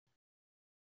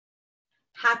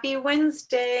Happy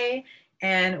Wednesday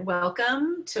and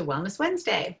welcome to Wellness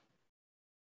Wednesday.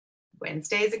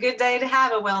 Wednesday is a good day to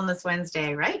have a Wellness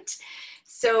Wednesday, right?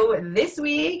 So this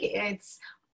week it's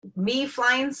me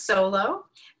flying solo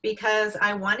because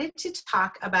I wanted to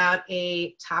talk about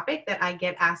a topic that I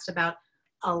get asked about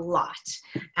a lot,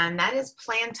 and that is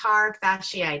plantar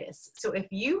fasciitis. So if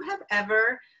you have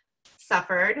ever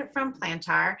suffered from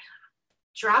plantar,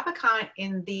 drop a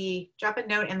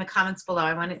note in the comments below.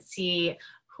 I want to see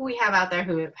who we have out there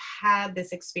who have had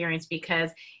this experience because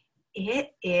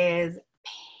it is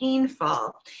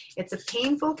painful. It's a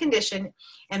painful condition,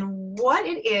 and what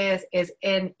it is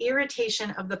an irritation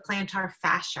of the plantar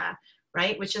fascia,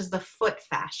 right, which is the foot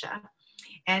fascia.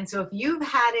 And so if you've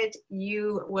had it,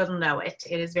 you will know it.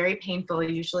 It is very painful,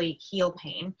 usually heel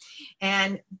pain.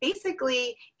 And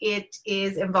basically it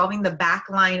is involving the back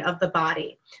line of the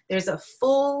body. There's a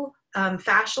full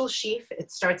fascial sheath.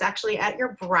 It starts actually at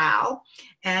your brow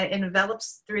and it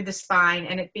envelops through the spine,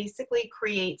 and it basically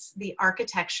creates the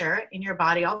architecture in your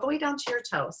body all the way down to your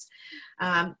toes.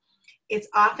 It's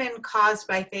often caused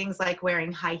by things like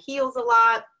wearing high heels a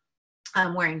lot,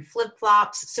 wearing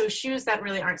flip-flops, so shoes that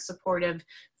really aren't supportive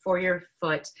for your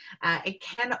foot. It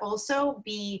can also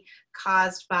be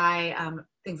caused by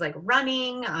things like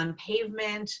running on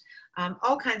pavement.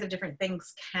 All kinds of different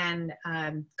things can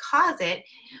cause it,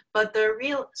 but the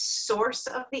real source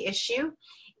of the issue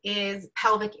is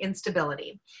pelvic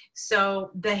instability.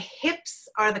 So the hips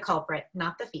are the culprit,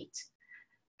 not the feet.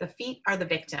 The feet are the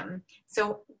victim.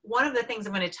 So one of the things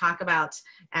I'm going to talk about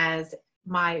as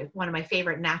one of my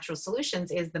favorite natural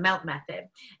solutions is the melt method.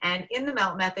 And in the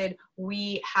melt method,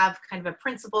 we have kind of a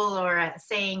principle or a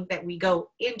saying that we go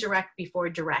indirect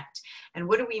before direct. And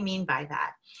what do we mean by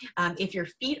that? If your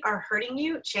feet are hurting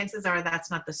you, chances are that's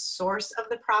not the source of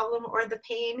the problem or the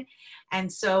pain.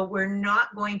 And so we're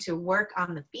not going to work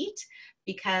on the feet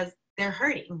because they're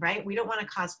hurting, right? We don't want to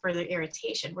cause further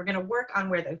irritation. We're going to work on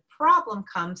where the problem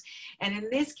comes. And in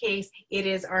this case, it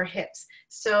is our hips.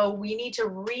 So we need to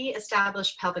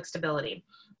reestablish pelvic stability,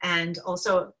 and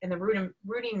also in the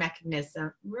rooting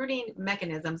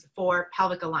mechanisms for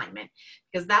pelvic alignment,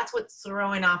 because that's what's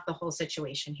throwing off the whole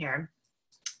situation here.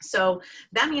 So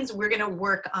that means we're going to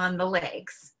work on the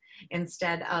legs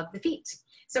instead of the feet.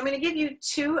 So I'm going to give you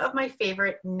two of my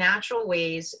favorite natural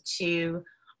ways to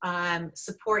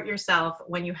support yourself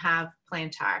when you have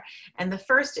plantar. And the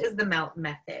first is the melt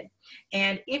method.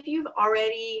 And if you've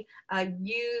already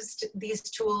used these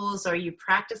tools or you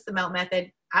practice the melt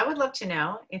method, I would love to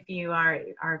know if you are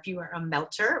a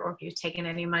melter, or if you've taken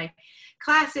any of my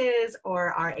classes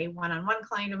or are a one-on-one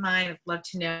client of mine. I'd love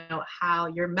to know how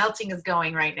your melting is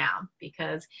going right now,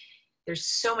 because there's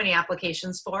so many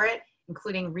applications for it,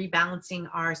 including rebalancing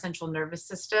our central nervous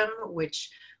system, which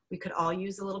we could all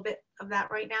use a little bit of that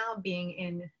right now, being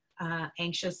in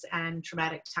anxious and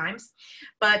traumatic times.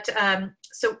 But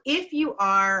so if you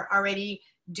are already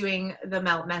doing the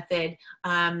melt method,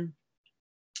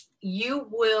 you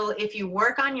will, if you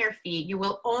work on your feet, you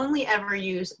will only ever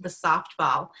use the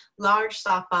softball, large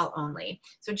softball only.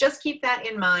 So just keep that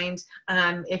in mind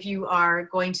if you are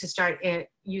going to start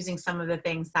using some of the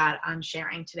things that I'm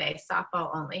sharing today,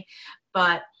 softball only.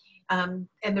 But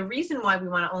and the reason why we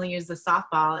want to only use the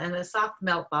softball and the soft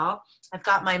melt ball, I've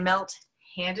got my melt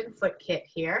hand and foot kit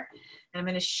here, and I'm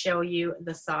going to show you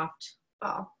the soft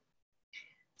ball.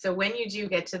 So when you do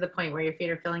get to the point where your feet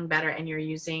are feeling better and you're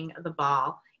using the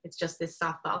ball, it's just this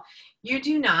soft ball. You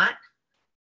do not,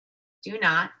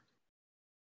 I'm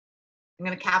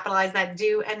going to capitalize that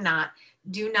do and not,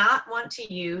 do not want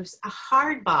to use a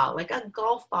hard ball, like a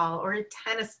golf ball or a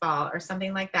tennis ball or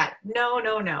something like that. No,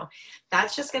 no, no.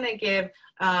 That's just going to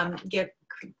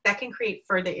that can create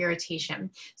further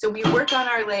irritation. So we work on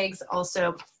our legs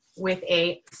also with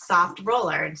a soft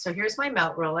roller. And so here's my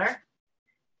melt roller.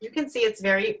 You can see it's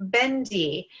very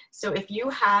bendy. So if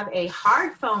you have a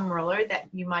hard foam roller that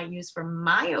you might use for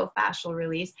myofascial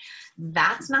release,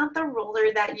 that's not the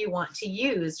roller that you want to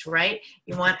use, right?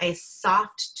 You want a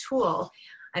soft tool.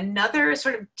 Another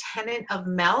sort of tenet of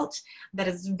melt that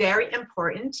is very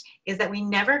important is that we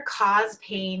never cause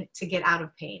pain to get out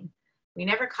of pain. We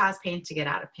never cause pain to get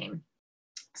out of pain.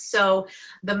 So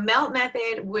the melt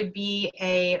method would be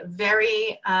a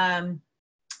very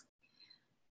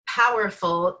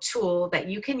powerful tool that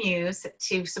you can use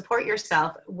to support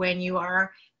yourself when you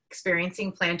are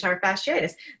experiencing plantar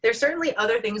fasciitis. There's certainly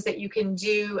other things that you can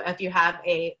do if you have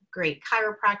a great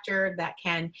chiropractor that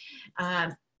can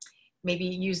maybe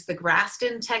use the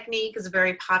Graston technique, is a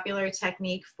very popular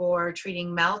technique for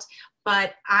treating melt.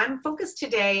 But I'm focused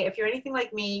today, if you're anything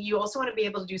like me, you also want to be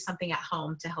able to do something at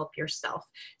home to help yourself.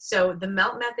 So the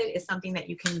melt method is something that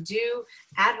you can do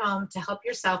at home to help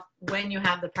yourself when you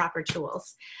have the proper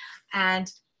tools.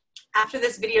 And after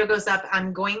this video goes up,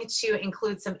 I'm going to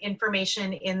include some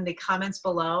information in the comments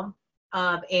below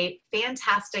of a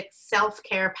fantastic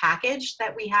self-care package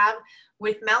that we have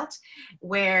with Melt,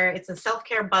 where it's a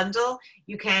self-care bundle.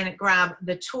 You can grab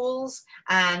the tools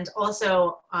and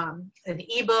also an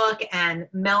ebook and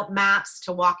Melt maps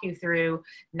to walk you through,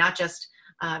 not just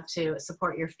to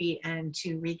support your feet and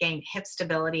to regain hip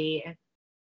stability,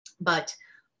 but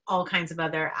all kinds of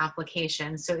other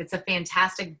applications. So it's a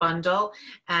fantastic bundle,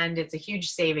 and it's a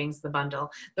huge savings, the bundle.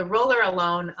 The roller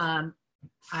alone,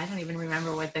 I don't even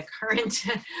remember what the current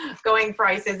going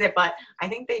price is, but I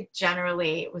think they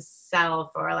generally sell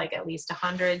for like at least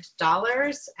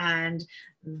 $100, and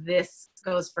this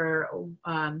goes for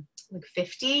like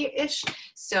 50-ish.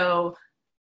 So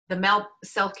the Melt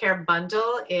self-care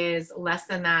bundle is less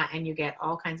than that, and you get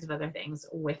all kinds of other things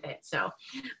with it. So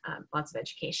lots of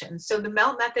education. So the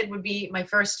Melt method would be my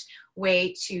first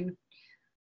way to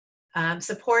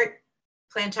support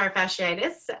plantar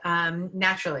fasciitis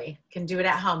naturally. Can do it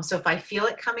at home. So if I feel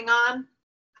it coming on,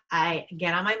 I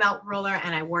get on my Melt roller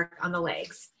and I work on the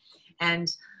legs.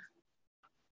 And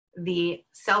the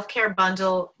self-care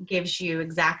bundle gives you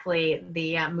exactly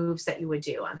the moves that you would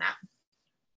do on that.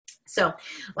 So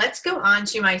let's go on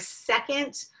to my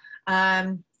second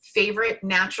favorite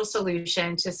natural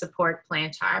solution to support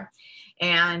plantar.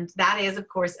 And that is, of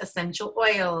course, essential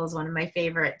oils, one of my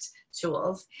favorite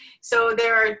tools. So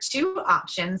there are two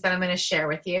options that I'm going to share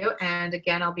with you. And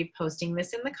again, I'll be posting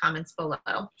this in the comments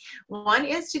below. One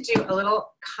is to do a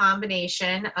little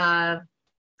combination of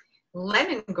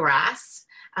lemongrass,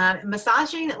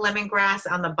 massaging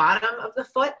lemongrass on the bottom of the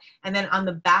foot and then on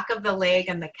the back of the leg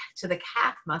and to the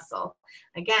calf muscle.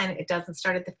 Again, it doesn't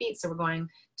start at the feet, so we're going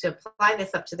to apply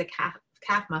this up to the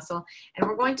calf muscle, and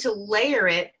we're going to layer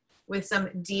it with some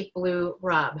deep blue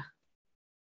rub.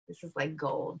 This is like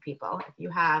gold, people. If you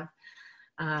have,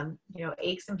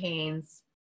 aches and pains,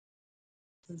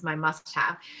 this is my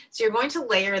must-have. So you're going to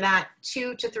layer that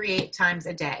 2 to 3 times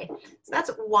a day. So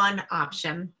that's one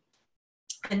option.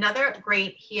 Another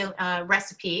great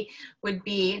recipe would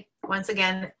be, once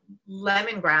again,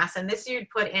 lemongrass, and this you'd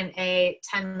put in a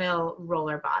 10 ml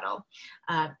roller bottle.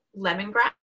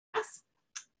 Lemongrass,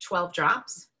 12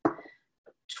 drops,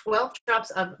 12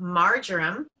 drops of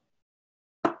marjoram,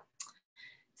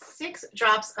 6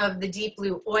 drops of the deep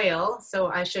blue oil. So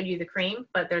I showed you the cream,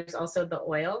 but there's also the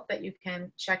oil that you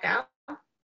can check out.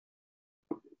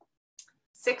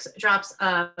 6 drops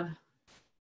of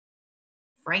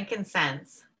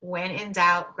frankincense. When in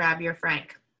doubt, grab your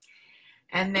frank.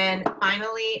 And then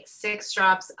finally, 6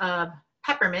 drops of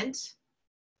peppermint.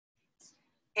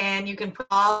 And you can put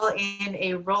all in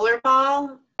a roller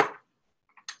ball.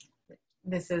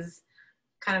 This is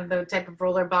kind of the type of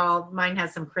roller ball. Mine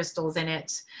has some crystals in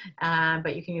it,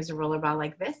 but you can use a roller ball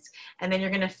like this. And then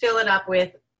you're going to fill it up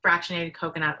with fractionated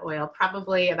coconut oil,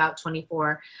 probably about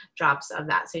 24 drops of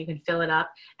that. So you can fill it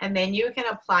up, and then you can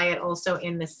apply it also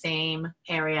in the same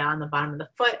area on the bottom of the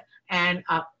foot and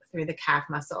up through the calf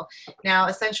muscle. Now,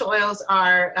 essential oils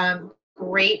are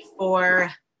great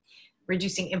for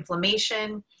reducing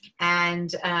inflammation,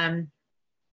 and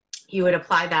you would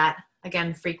apply that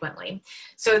again frequently.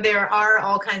 So there are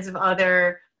all kinds of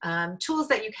other tools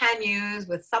that you can use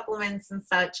with supplements and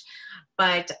such,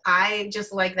 but I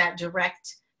just like that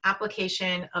direct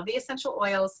application of the essential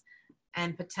oils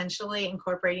and potentially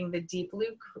incorporating the deep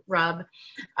blue rub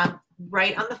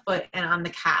right on the foot and on the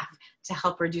calf to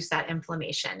help reduce that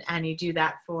inflammation. And you do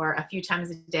that for a few times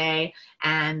a day,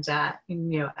 and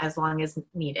as long as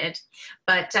needed.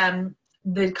 But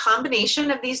the combination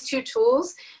of these two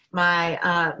tools,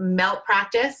 my Melt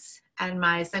practice and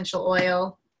my essential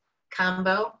oil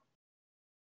combo,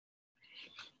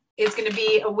 is going to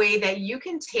be a way that you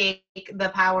can take the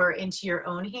power into your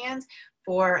own hands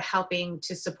for helping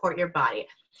to support your body.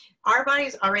 Our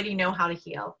bodies already know how to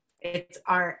heal. It's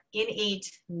our innate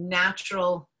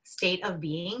natural state of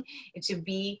being, to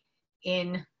be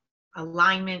in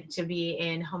alignment, to be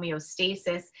in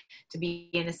homeostasis, to be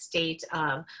in a state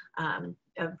of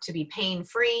to be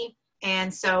pain-free.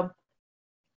 And so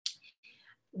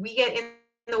we get in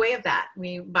the way of that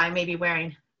by maybe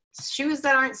wearing shoes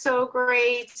that aren't so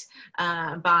great,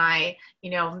 by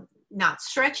not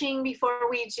stretching before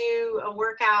we do a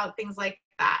workout, things like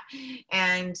that.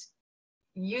 And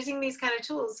using these kind of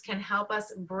tools can help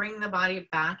us bring the body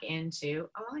back into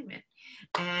alignment.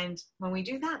 And when we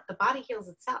do that, the body heals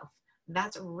itself.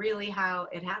 That's really how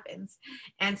it happens.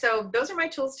 And so those are my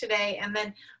tools today. And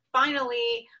then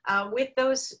finally, with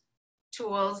those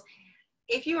tools,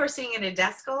 if you are sitting at a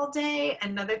desk all day,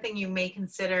 another thing you may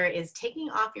consider is taking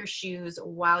off your shoes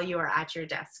while you are at your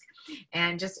desk,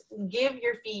 and just give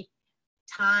your feet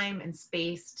time and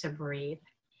space to breathe.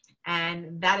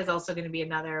 And that is also going to be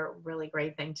another really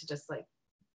great thing to just like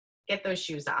get those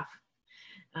shoes off.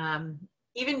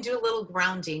 Even do a little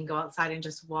grounding, go outside and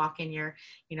just walk in your,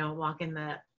 walk in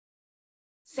the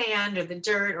sand or the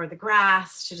dirt or the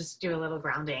grass, to just do a little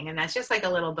grounding. And that's just like a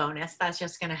little bonus. That's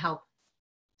just going to help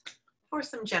for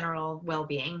some general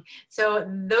well-being. So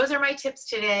those are my tips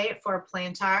today for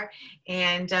plantar.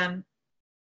 And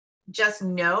just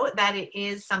know that it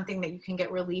is something that you can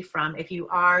get relief from. If you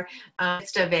are in the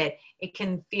midst of it, it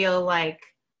can feel like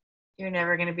you're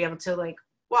never going to be able to like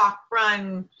walk,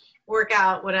 run, work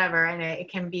out, whatever. And it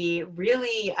can be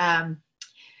really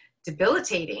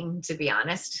debilitating, to be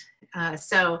honest.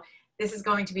 So this is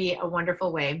going to be a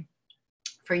wonderful way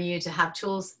for you to have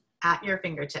tools at your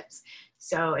fingertips.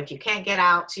 So if you can't get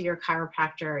out to your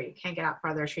chiropractor, or you can't get out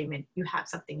for other treatment, you have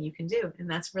something you can do. And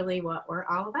that's really what we're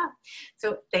all about.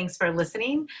 So thanks for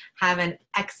listening. Have an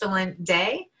excellent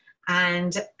day.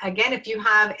 And again, if you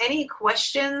have any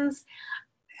questions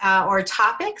or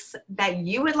topics that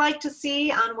you would like to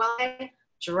see on Well,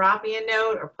 drop me a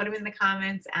note or put them in the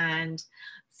comments, and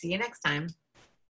see you next time.